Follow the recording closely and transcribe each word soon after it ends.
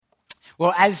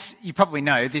Well, as you probably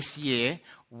know, this year,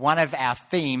 one of our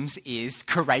themes is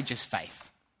courageous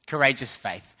faith. Courageous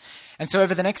faith. And so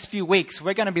over the next few weeks,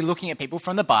 we're going to be looking at people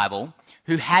from the Bible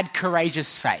who had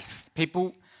courageous faith.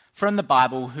 People from the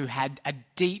Bible who had a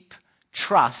deep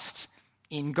trust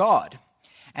in God.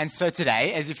 And so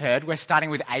today, as you've heard, we're starting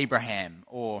with Abraham,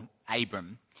 or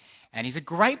Abram. And he's a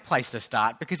great place to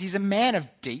start because he's a man of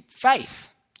deep faith.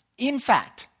 In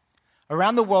fact,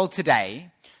 around the world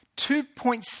today,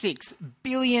 2.6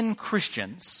 billion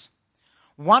Christians,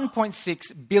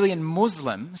 1.6 billion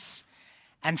Muslims,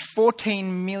 and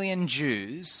 14 million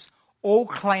Jews all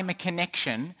claim a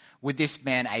connection with this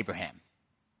man Abraham.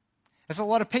 That's a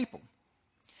lot of people.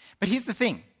 But here's the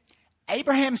thing.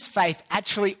 Abraham's faith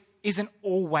actually isn't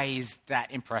always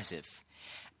that impressive.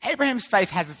 Abraham's faith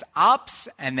has its ups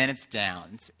and then its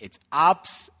downs. Its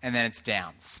ups and then its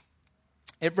downs.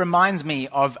 It reminds me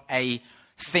of a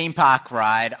theme park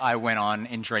ride I went on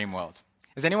in Dreamworld.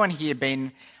 Has anyone here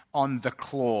been on the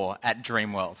Claw at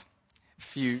Dreamworld?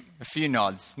 A few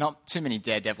nods, not too many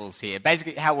daredevils here.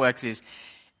 Basically, how it works is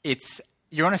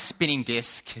you're on a spinning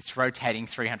disc, it's rotating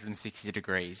 360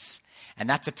 degrees, and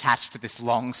that's attached to this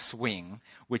long swing,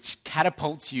 which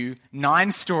catapults you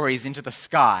 9 stories into the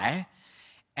sky,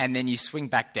 and then you swing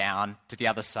back down to the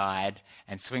other side,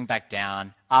 and swing back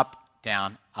down, up,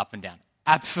 and down.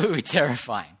 Absolutely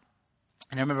terrifying.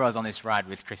 And I remember I was on this ride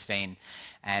with Christine,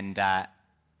 and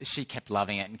she kept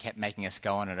loving it and kept making us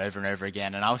go on it over and over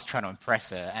again. And I was trying to impress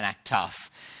her and act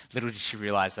tough. Little did she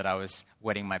realize that I was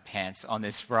wetting my pants on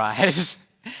this ride.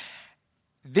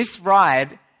 This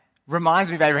ride reminds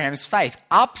me of Abraham's faith.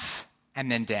 Ups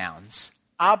and then downs.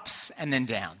 Ups and then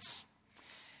downs.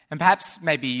 And perhaps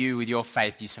maybe you, with your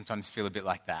faith, you sometimes feel a bit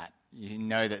like that. You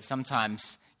know that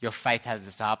sometimes your faith has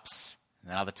its ups, and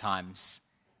then other times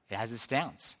it has its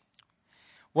downs.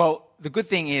 Well, the good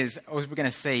thing is, as we're going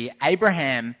to see,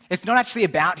 Abraham, it's not actually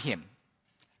about him.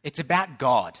 It's about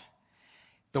God.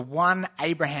 The one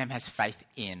Abraham has faith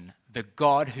in, the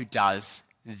God who does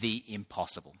the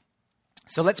impossible.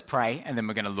 So let's pray, and then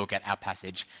we're going to look at our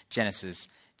passage, Genesis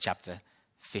chapter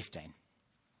 15.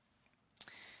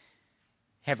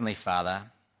 Heavenly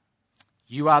Father,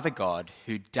 you are the God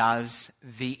who does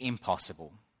the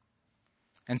impossible.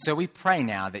 And so we pray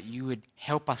now that you would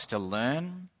help us to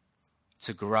learn,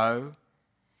 to grow,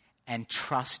 and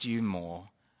trust you more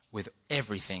with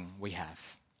everything we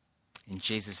have. In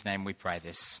Jesus' name we pray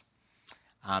this.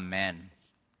 Amen.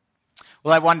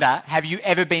 Well, I wonder, have you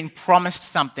ever been promised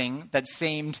something that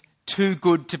seemed too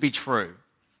good to be true?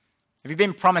 Have you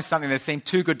been promised something that seemed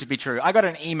too good to be true? I got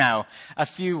an email a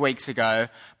few weeks ago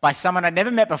by someone I'd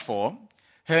never met before.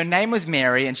 Her name was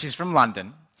Mary, and she's from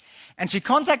London. And she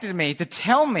contacted me to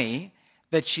tell me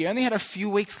that she only had a few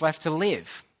weeks left to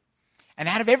live. And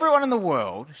out of everyone in the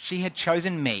world, she had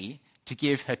chosen me to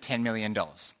give her $10 million.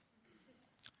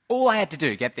 All I had to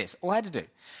do, get this, all I had to do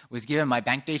was give her my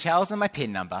bank details and my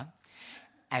PIN number,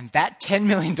 and that $10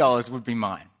 million would be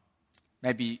mine.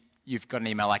 Maybe you've got an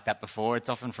email like that before. It's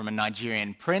often from a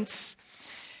Nigerian prince.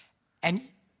 And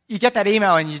you get that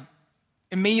email and you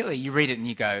immediately read it and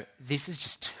you go, this is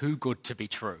just too good to be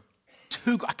true.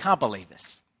 I can't believe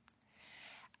this.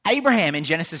 Abraham in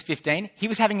Genesis 15, he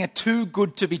was having a too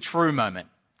good to be true moment.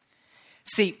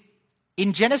 See,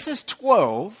 in Genesis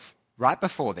 12, right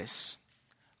before this,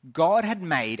 God had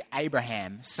made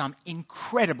Abraham some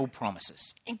incredible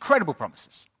promises. Incredible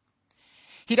promises.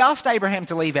 He'd asked Abraham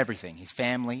to leave everything, his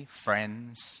family,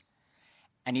 friends,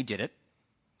 and he did it.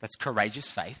 That's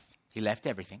courageous faith. He left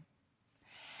everything.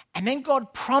 And then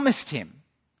God promised him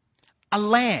a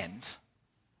land.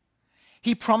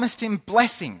 He promised him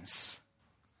blessings.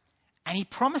 And he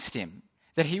promised him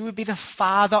that he would be the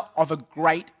father of a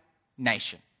great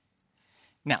nation.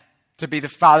 Now, to be the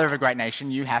father of a great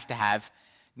nation, you have to have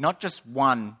not just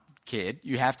one kid,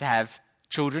 you have to have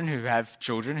children who have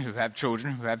children who have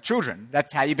children who have children.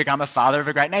 That's how you become a father of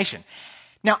a great nation.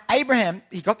 Now, Abraham,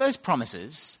 he got those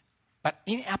promises, but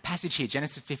in our passage here,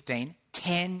 Genesis 15,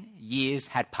 10 years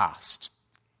had passed.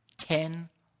 10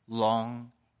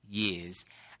 long years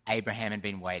Abraham had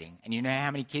been waiting. And you know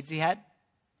how many kids he had?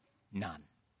 None.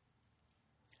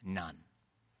 And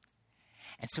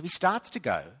so he starts to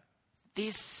go,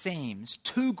 this seems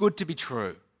too good to be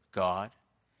true, God.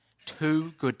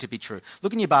 Too good to be true.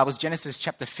 Look in your Bibles, Genesis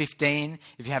chapter 15,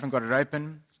 if you haven't got it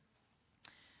open.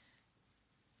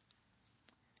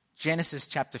 Genesis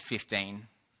chapter 15,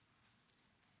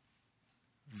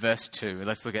 verse 2.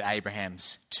 Let's look at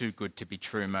Abraham's too good to be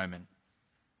true moment.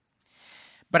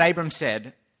 But Abram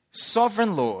said,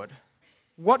 Sovereign Lord,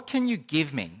 what can you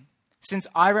give me, since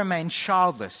I remain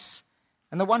childless,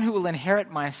 and the one who will inherit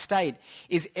my estate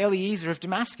is Eliezer of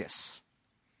Damascus?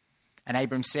 And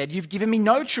Abram said, "You've given me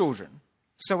no children,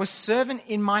 so a servant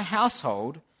in my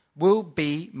household will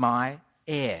be my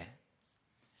heir."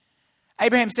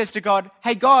 Abraham says to God,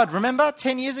 "Hey God, remember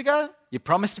 10 years ago? You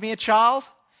promised me a child?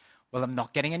 Well, I'm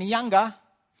not getting any younger.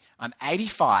 I'm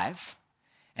 85.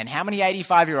 And how many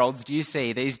 85-year-olds do you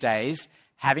see these days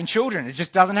having children? It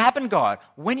just doesn't happen, God.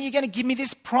 When are you going to give me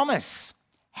this promise?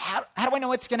 How do I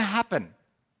know it's going to happen?"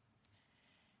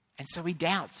 And so he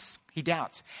doubts. He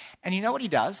doubts. And you know what he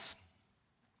does?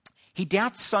 He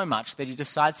doubts so much that he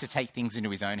decides to take things into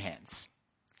his own hands.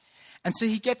 And so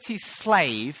he gets his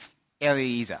slave,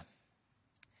 Eliezer.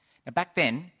 Now back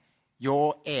then,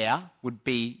 your heir would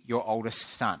be your oldest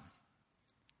son.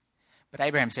 But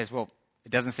Abraham says, well,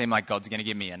 it doesn't seem like God's going to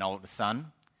give me an older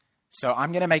son. So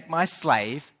I'm going to make my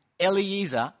slave,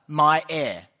 Eliezer, my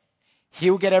heir.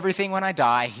 He'll get everything when I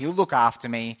die. He'll look after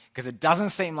me because it doesn't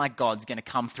seem like God's going to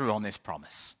come through on this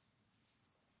promise.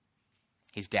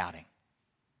 He's doubting.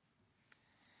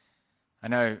 I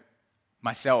know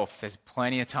myself, there's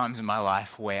plenty of times in my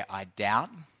life where I doubt,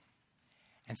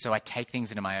 and so I take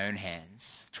things into my own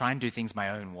hands, try and do things my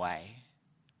own way.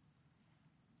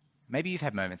 Maybe you've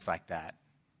had moments like that,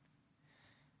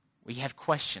 where you have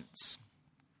questions.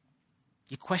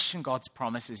 You question God's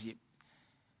promises,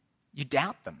 you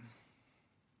doubt them.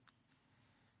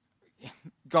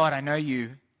 God, I know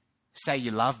you say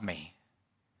you love me,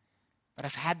 but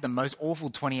I've had the most awful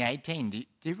 2018. Do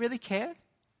you really care?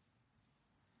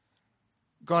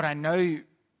 God, I know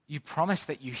you promise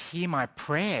that you hear my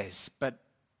prayers, but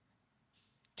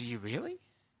do you really?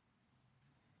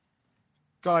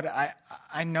 God,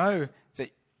 I know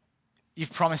that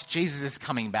you've promised Jesus is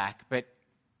coming back, but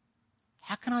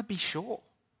how can I be sure?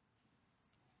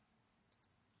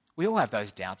 We all have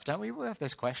those doubts, don't we? We all have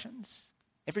those questions.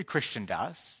 Every Christian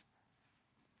does.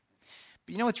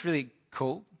 But you know what's really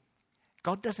cool?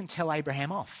 God doesn't tell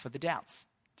Abraham off for the doubts.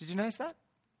 Did you notice that?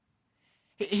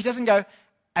 He doesn't go,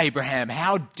 "Abraham,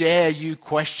 how dare you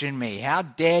question me? How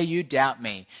dare you doubt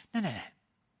me?" No.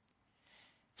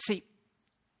 See,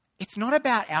 it's not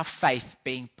about our faith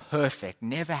being perfect,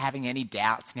 never having any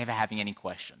doubts, never having any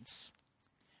questions.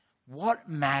 What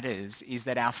matters is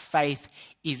that our faith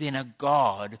is in a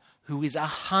God who is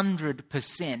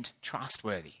 100%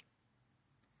 trustworthy.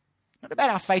 Not about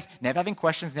our faith never having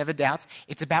questions, never doubts.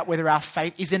 It's about whether our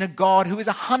faith is in a God who is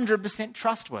 100%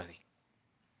 trustworthy.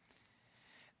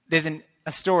 There's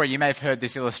a story, you may have heard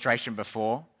this illustration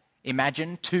before.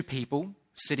 Imagine two people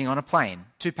sitting on a plane,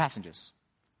 two passengers.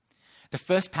 The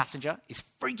first passenger is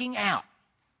freaking out.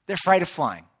 They're afraid of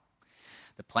flying.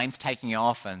 The plane's taking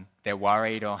off and they're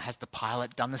worried, or has the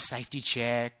pilot done the safety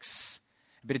checks?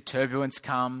 A bit of turbulence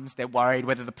comes. They're worried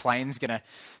whether the plane's going to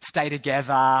stay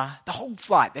together. The whole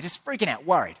flight, they're just freaking out,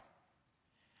 worried.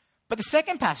 But the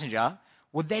second passenger,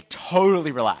 well, they're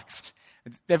totally relaxed.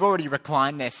 They've already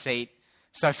reclined their seat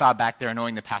so far back, they're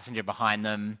annoying the passenger behind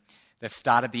them. They've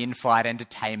started the in-flight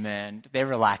entertainment. They're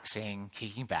relaxing,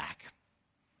 kicking back.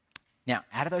 Now,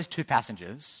 out of those two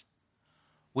passengers,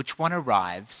 which one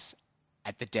arrives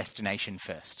at the destination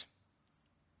first?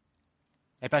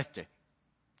 They both do.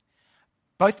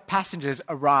 Both passengers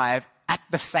arrive at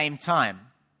the same time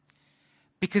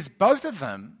because both of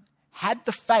them had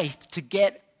the faith to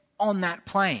get on that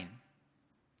plane.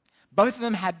 Both of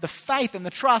them had the faith and the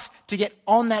trust to get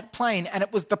on that plane, and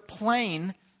it was the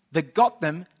plane that got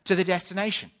them to the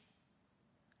destination.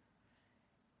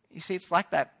 You see, it's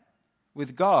like that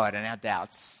with God and our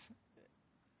doubts.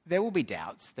 There will be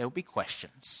doubts, there will be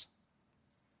questions.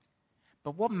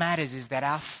 But what matters is that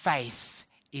our faith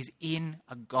is in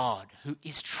a God who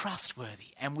is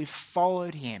trustworthy, and we've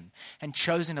followed him and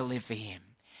chosen to live for him.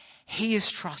 He is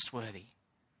trustworthy.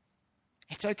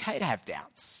 It's okay to have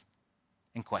doubts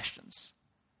and questions.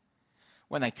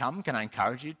 When they come, can I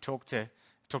encourage you, talk to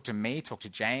me, talk to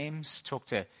James, talk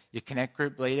to your Connect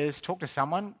group leaders, talk to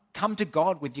someone. Come to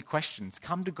God with your questions.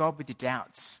 Come to God with your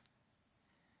doubts.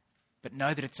 But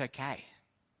know that it's okay.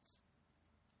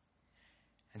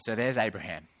 And so there's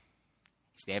Abraham.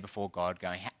 He's there before God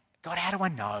going, God, how do I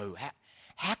know?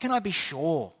 How can I be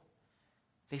sure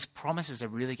these promises are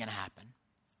really going to happen?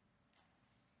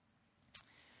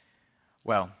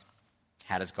 Well,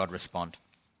 how does God respond?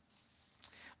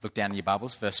 Look down in your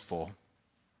Bibles, verse 4.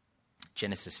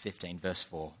 Genesis 15, verse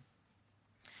 4.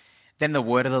 Then the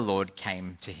word of the Lord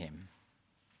came to him.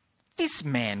 This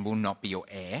man will not be your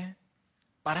heir,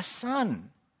 but a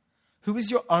son, who is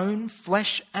your own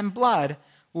flesh and blood,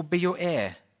 will be your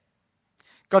heir.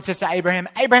 God says to Abraham,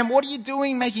 Abraham, what are you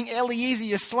doing making Eliezer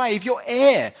your slave, your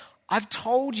heir? I've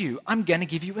told you, I'm going to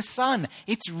give you a son.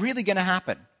 It's really going to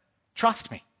happen.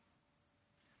 Trust me.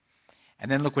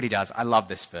 And then look what he does. I love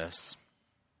this verse.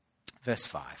 Verse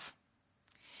 5.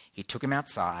 He took him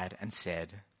outside and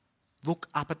said, "Look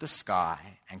up at the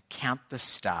sky and count the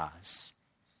stars,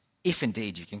 if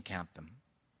indeed you can count them."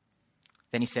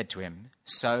 Then he said to him,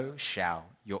 "So shall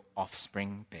your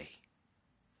offspring be."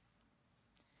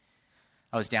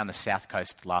 I was down the south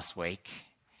coast last week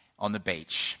on the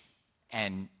beach,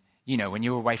 and when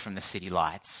you're away from the city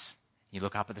lights, you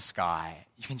look up at the sky,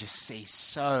 you can just see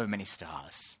so many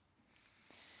stars.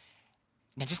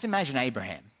 Now just imagine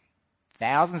Abraham,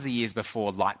 thousands of years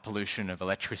before light pollution of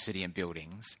electricity and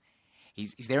buildings.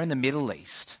 He's there in the Middle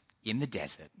East, in the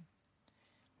desert,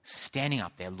 standing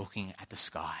up there looking at the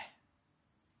sky.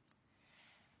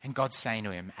 And God's saying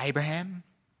to him, "Abraham,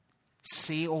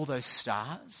 see all those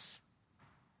stars?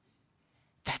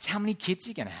 That's how many kids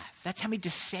you're going to have. That's how many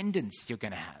descendants you're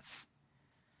going to have.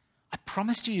 I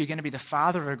promised you you're going to be the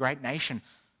father of a great nation.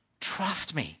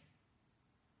 Trust me.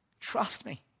 Trust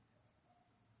me."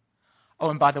 Oh,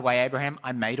 and by the way, Abraham,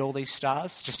 I made all these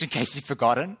stars, just in case you've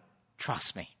forgotten.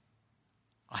 Trust me.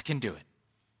 I can do it.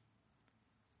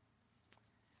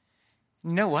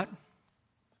 You know what?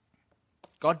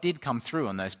 God did come through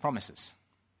on those promises.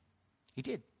 He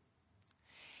did.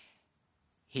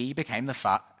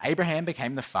 Abraham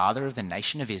became the father of the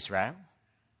nation of Israel.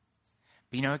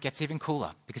 But it gets even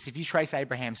cooler, because if you trace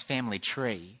Abraham's family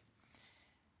tree,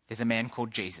 there's a man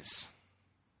called Jesus.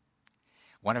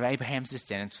 One of Abraham's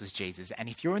descendants was Jesus. And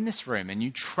if you're in this room and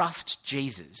you trust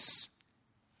Jesus,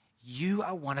 you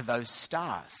are one of those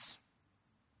stars.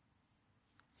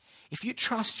 If you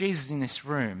trust Jesus in this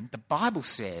room, the Bible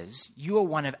says you are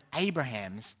one of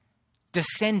Abraham's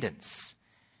descendants.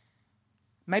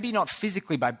 Maybe not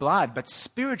physically by blood, but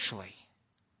spiritually.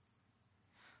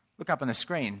 Look up on the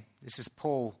screen. This is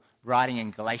Paul writing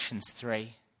in Galatians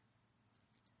 3.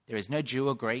 "There is no Jew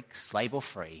or Greek, slave or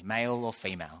free, male or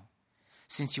female,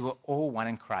 since you are all one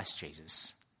in Christ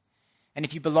Jesus. And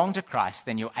if you belong to Christ,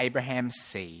 then you're Abraham's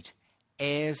seed,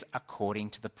 heirs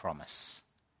according to the promise."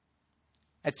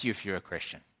 That's you if you're a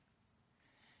Christian.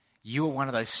 You are one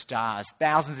of those stars.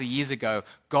 Thousands of years ago,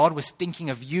 God was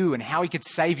thinking of you and how he could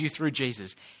save you through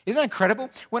Jesus. Isn't that incredible?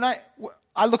 When I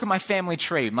look at my family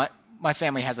tree, my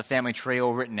family has a family tree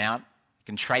all written out. You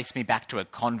can trace me back to a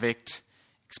convict.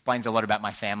 Explains a lot about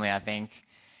my family, I think.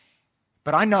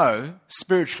 But I know,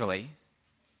 spiritually,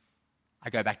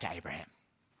 I go back to Abraham.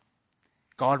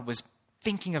 God was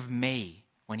thinking of me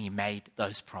when he made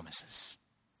those promises.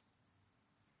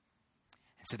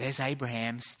 And so there's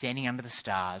Abraham standing under the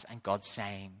stars, and God's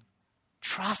saying,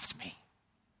 "Trust me."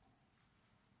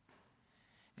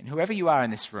 And whoever you are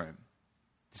in this room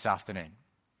this afternoon,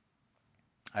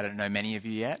 I don't know many of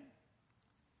you yet,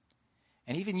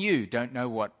 and even you don't know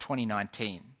what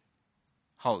 2019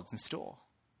 holds in store.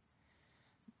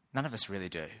 None of us really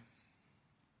do.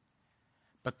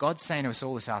 But God's saying to us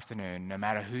all this afternoon, no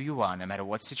matter who you are, no matter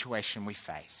what situation we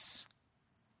face,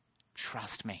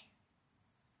 trust me.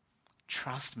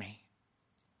 Trust me.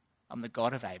 I'm the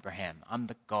God of Abraham. I'm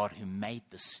the God who made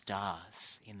the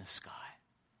stars in the sky.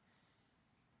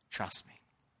 Trust me.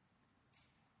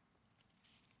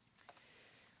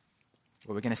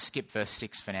 Well, we're going to skip verse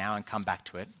 6 for now and come back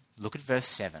to it. Look at verse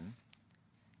 7.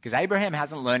 Because Abraham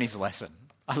hasn't learned his lesson.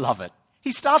 I love it.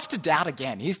 He starts to doubt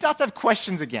again. He starts to have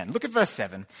questions again. Look at verse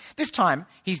 7. This time,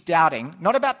 he's doubting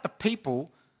not about the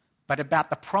people, but about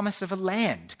the promise of a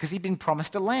land, because he'd been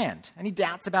promised a land, and he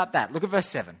doubts about that. Look at verse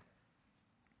 7.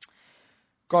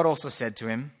 God also said to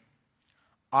him,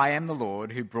 "I am the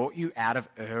Lord who brought you out of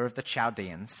Ur of the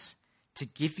Chaldeans to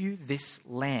give you this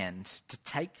land to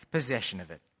take possession of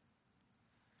it."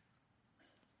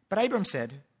 But Abram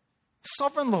said,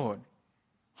 "Sovereign Lord,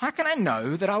 how can I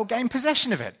know that I will gain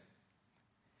possession of it?"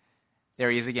 There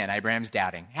he is again. Abraham's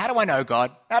doubting. How do I know,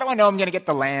 God? How do I know I'm going to get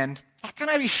the land? How can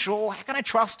I be sure? How can I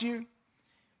trust you?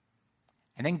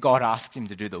 And then God asks him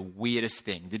to do the weirdest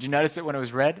thing. Did you notice it when it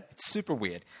was read? It's super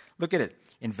weird. Look at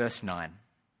it in verse 9.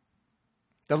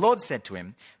 The Lord said to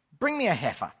him, "Bring me a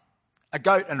heifer, a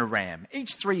goat and a ram,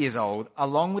 each 3 years old,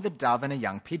 along with a dove and a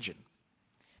young pigeon."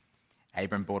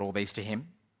 Abram brought all these to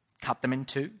him, cut them in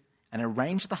two, and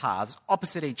arranged the halves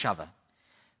opposite each other.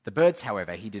 The birds,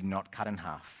 however, he did not cut in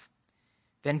half.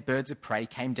 Then birds of prey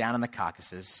came down on the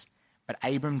carcasses, but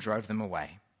Abram drove them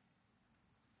away.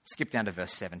 Skip down to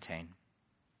verse 17.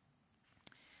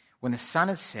 When the sun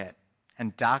had set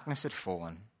and darkness had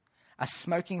fallen, a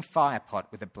smoking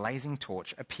firepot with a blazing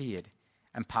torch appeared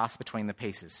and passed between the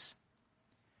pieces.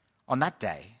 On that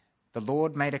day, the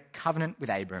Lord made a covenant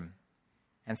with Abram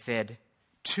and said,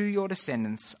 "To your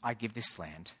descendants I give this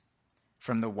land,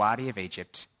 from the Wadi of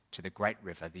Egypt to the great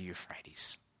river, the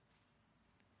Euphrates."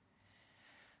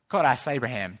 God asks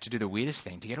Abraham to do the weirdest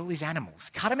thing, to get all these animals,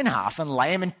 cut them in half and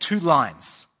lay them in two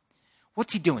lines.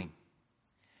 What's he doing?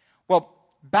 Well,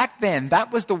 back then,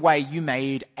 that was the way you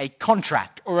made a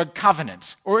contract or a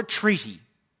covenant or a treaty.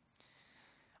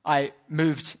 I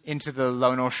moved into the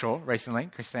Lower North Shore recently,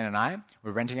 Christine and I.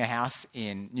 We're renting a house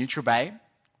in Neutral Bay.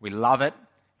 We love it.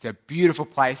 It's a beautiful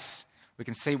place. We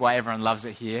can see why everyone loves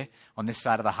it here on this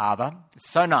side of the harbour. It's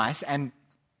so nice. And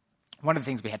one of the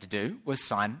things we had to do was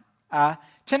sign a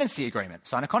tenancy agreement,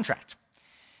 sign a contract.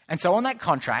 And so on that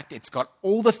contract, it's got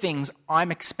all the things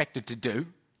I'm expected to do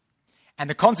and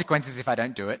the consequences if I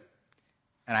don't do it,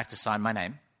 and I have to sign my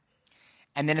name.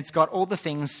 And then it's got all the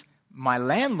things my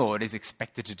landlord is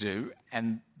expected to do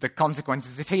and the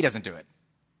consequences if he doesn't do it.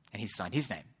 And he's signed his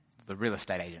name. The real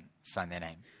estate agent signed their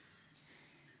name.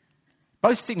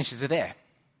 Both signatures are there.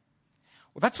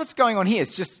 Well, that's what's going on here.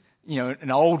 It's just, an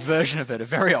old version of it, a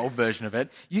very old version of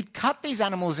it. You'd cut these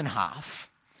animals in half,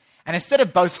 and instead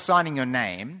of both signing your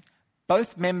name,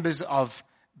 both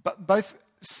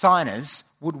signers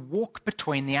would walk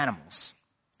between the animals.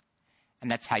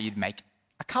 And that's how you'd make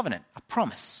a covenant, a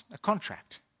promise, a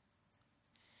contract.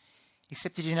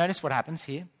 Except did you notice what happens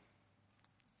here?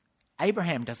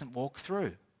 Abraham doesn't walk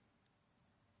through.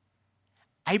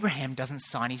 Abraham doesn't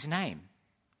sign his name.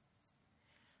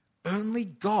 Only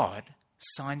God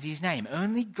signs his name.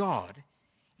 Only God,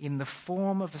 in the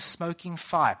form of a smoking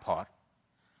firepot,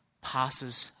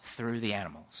 passes through the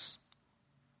animals.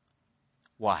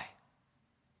 Why?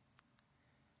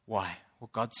 Why? Well,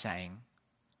 God's saying,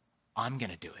 I'm going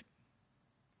to do it.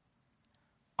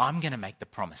 I'm going to make the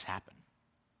promise happen.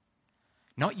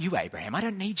 Not you, Abraham. I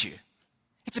don't need you.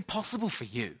 It's impossible for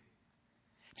you.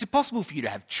 It's impossible for you to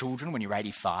have children when you're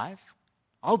 85.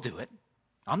 I'll do it.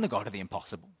 I'm the God of the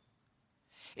impossible.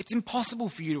 It's impossible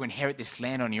for you to inherit this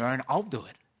land on your own. I'll do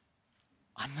it.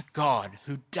 I'm the God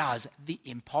who does the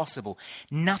impossible.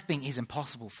 Nothing is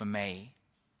impossible for me.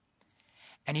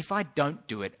 And if I don't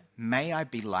do it, may I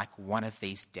be like one of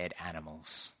these dead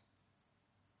animals.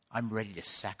 I'm ready to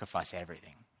sacrifice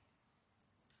everything.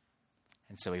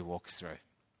 And so he walks through.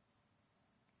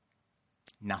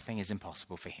 Nothing is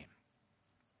impossible for him.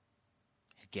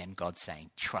 Again, God's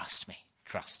saying, trust me,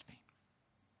 trust me.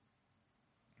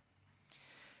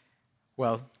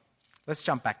 Well, let's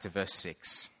jump back to verse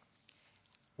 6.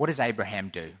 What does Abraham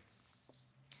do?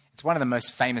 It's one of the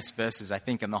most famous verses, I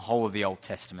think, in the whole of the Old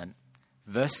Testament.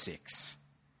 Verse 6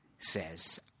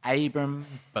 says, Abram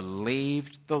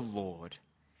believed the Lord,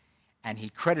 and he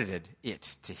credited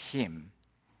it to him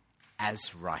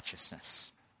as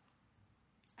righteousness.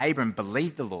 Abram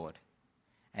believed the Lord,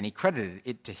 and he credited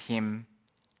it to him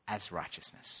as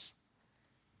righteousness.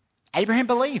 Abraham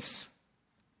believes.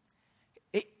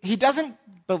 He doesn't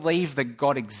believe that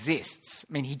God exists.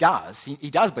 I mean, he does. He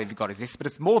does believe that God exists, but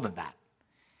it's more than that.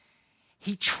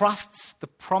 He trusts the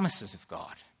promises of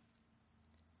God.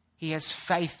 He has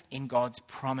faith in God's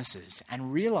promises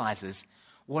and realizes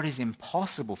what is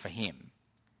impossible for him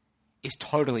is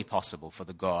totally possible for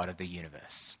the God of the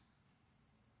universe.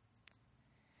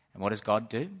 And what does God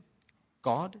do?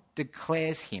 God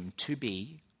declares him to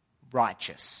be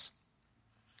righteous.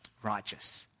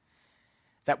 Righteous.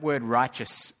 That word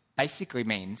righteous basically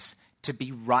means to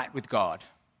be right with God,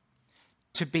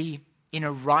 to be in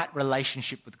a right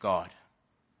relationship with God.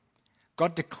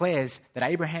 God declares that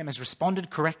Abraham has responded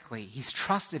correctly, he's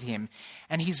trusted him,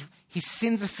 and his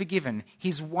sins are forgiven.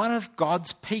 He's one of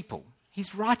God's people.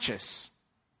 He's righteous.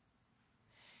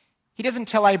 He doesn't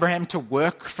tell Abraham to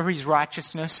work for his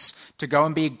righteousness, to go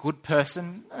and be a good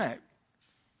person. No.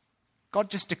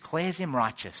 God just declares him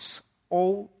righteous.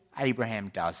 All Abraham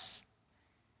does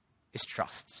is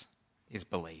trusts, is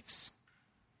believes.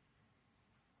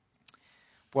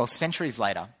 Well, centuries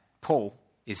later, Paul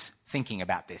is thinking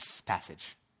about this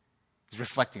passage. He's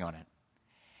reflecting on it.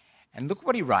 And look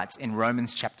what he writes in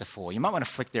Romans chapter 4. You might want to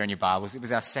flick there in your Bibles. It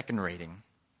was our second reading.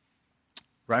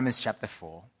 Romans chapter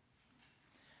 4.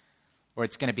 Or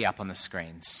it's going to be up on the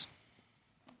screens.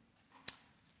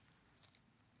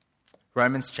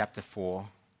 Romans chapter 4,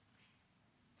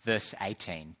 verse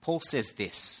 18. Paul says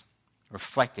this,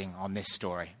 reflecting on this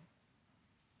story.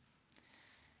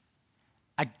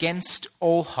 Against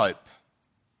all hope,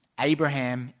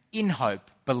 Abraham in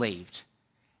hope believed,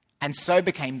 and so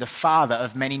became the father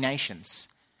of many nations.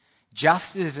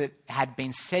 Just as it had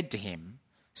been said to him,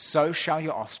 so shall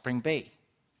your offspring be.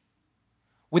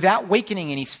 Without weakening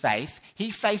in his faith, he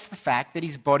faced the fact that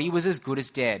his body was as good as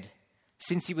dead,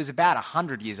 since he was about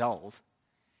 100 years old,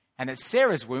 and that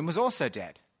Sarah's womb was also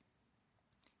dead.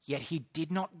 Yet he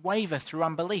did not waver through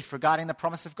unbelief regarding the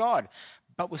promise of God,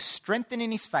 but was strengthened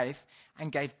in his faith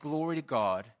and gave glory to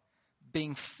God,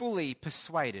 being fully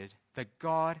persuaded that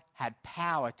God had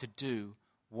power to do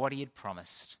what he had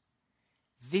promised.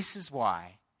 This is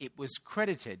why it was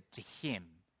credited to him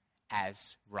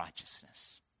as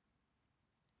righteousness.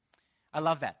 I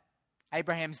love that.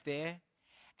 Abraham's there,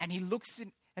 and he looks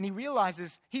in, and he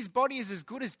realizes his body is as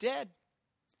good as dead.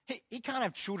 He can't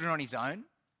have children on his own.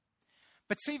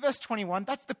 But see verse 21,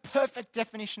 that's the perfect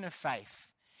definition of faith.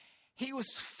 He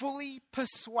was fully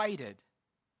persuaded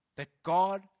that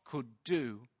God could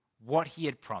do what he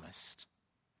had promised.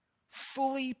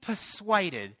 Fully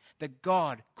persuaded that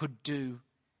God could do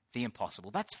the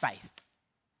impossible. That's faith.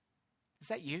 Is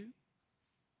that you?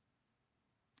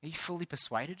 Are you fully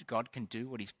persuaded God can do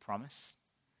what he's promised?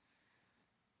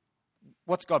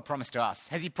 What's God promised to us?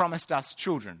 Has he promised us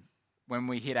children when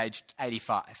we hit age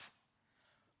 85?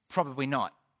 Probably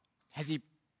not. Has he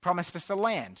promised us a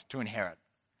land to inherit?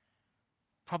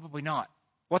 Probably not.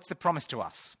 What's the promise to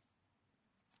us?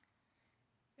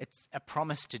 It's a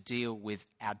promise to deal with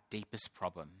our deepest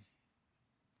problem,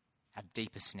 our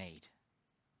deepest need.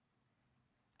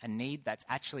 A need that's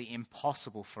actually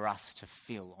impossible for us to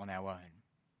fill on our own.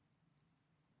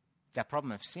 It's our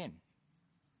problem of sin.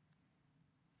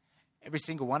 Every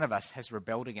single one of us has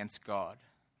rebelled against God,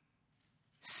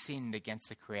 sinned against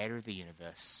the creator of the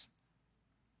universe.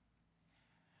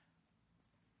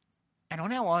 And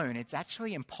on our own, it's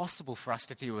actually impossible for us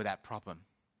to deal with that problem.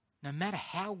 No matter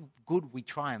how good we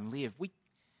try and live, we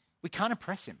can't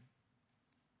impress him.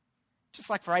 Just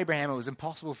like for Abraham, it was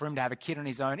impossible for him to have a kid on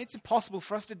his own. It's impossible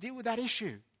for us to deal with that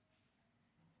issue.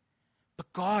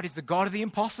 But God is the God of the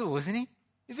impossible, isn't he?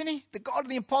 Isn't he? The God of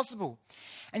the impossible.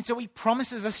 And so he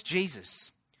promises us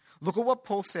Jesus. Look at what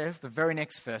Paul says, the very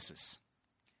next verses.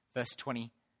 Verse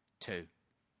 22.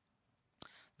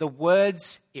 The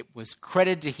words it was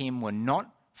credited to him were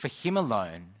not for him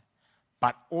alone,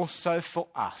 but also for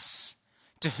us,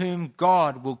 to whom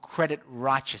God will credit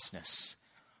righteousness,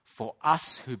 for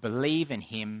us who believe in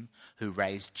him who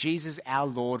raised Jesus our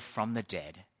Lord from the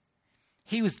dead.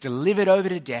 He was delivered over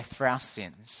to death for our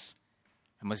sins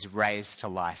and was raised to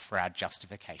life for our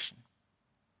justification.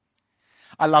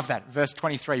 I love that. Verse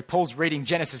 23, Paul's reading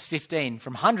Genesis 15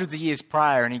 from hundreds of years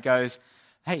prior, and he goes,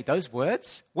 hey, those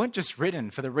words weren't just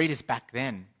written for the readers back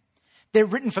then. They're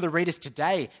written for the readers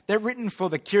today. They're written for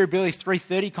the Kirribilli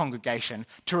 330 congregation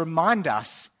to remind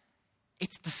us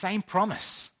it's the same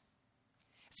promise.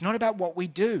 It's not about what we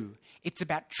do. It's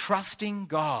about trusting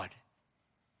God.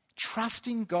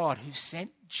 Trusting God who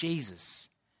sent Jesus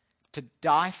to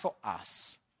die for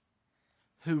us,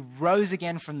 who rose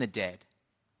again from the dead.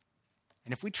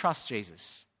 And if we trust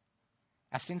Jesus,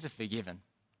 our sins are forgiven.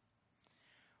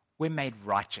 We're made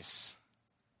righteous.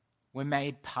 We're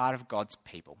made part of God's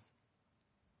people.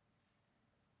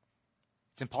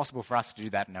 It's impossible for us to do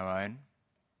that on our own,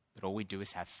 but all we do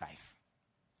is have faith.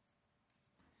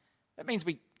 That means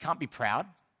we can't be proud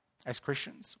as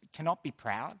Christians. We cannot be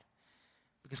proud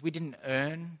because we didn't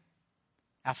earn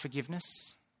our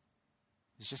forgiveness.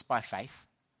 It's just by faith.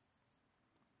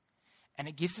 And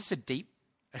it gives us a deep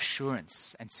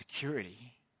assurance and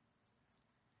security.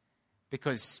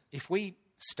 Because if we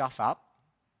stuff up,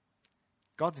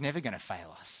 God's never going to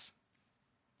fail us.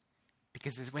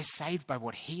 Because we're saved by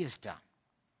what he has done,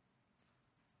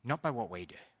 not by what we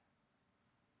do.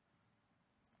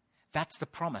 That's the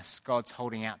promise God's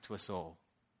holding out to us all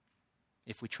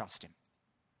if we trust him.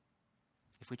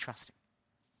 If we trust him.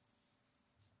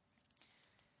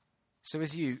 So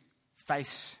as you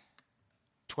face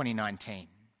 2019,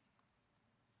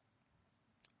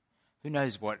 who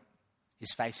knows what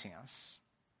is facing us?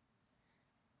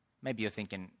 Maybe you're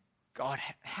thinking, God,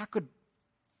 how could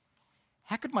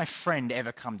my friend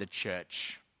ever come to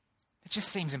church? It just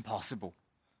seems impossible.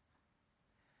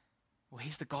 Well,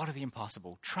 he's the God of the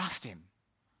impossible. Trust him.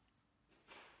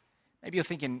 Maybe you're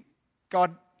thinking,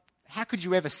 God, how could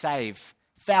you ever save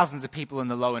thousands of people in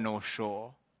the lower North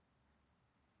Shore?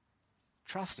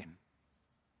 Trust him.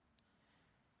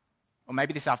 Or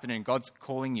maybe this afternoon, God's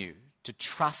calling you to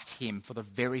trust him for the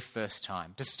very first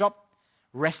time, to stop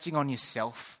resting on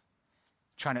yourself,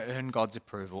 trying to earn God's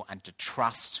approval, and to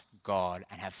trust God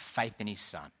and have faith in his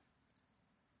Son.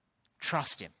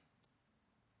 Trust him.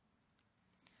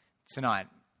 Tonight,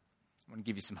 I want to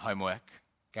give you some homework.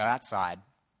 Go outside,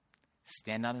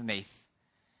 stand underneath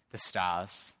the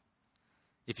stars,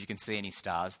 if you can see any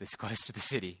stars this close to the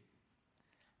city,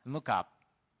 and look up.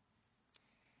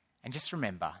 And just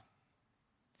remember,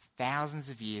 thousands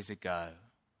of years ago,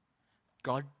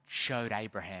 God showed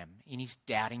Abraham in his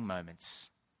doubting moments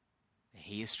that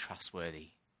he is trustworthy.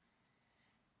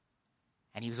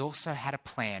 And he also had a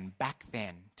plan back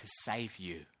then to save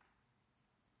you.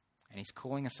 And he's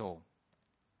calling us all.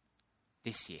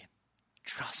 this year.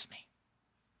 Trust me.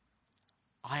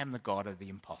 I am the God of the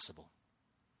impossible.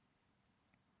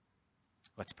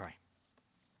 Let's pray.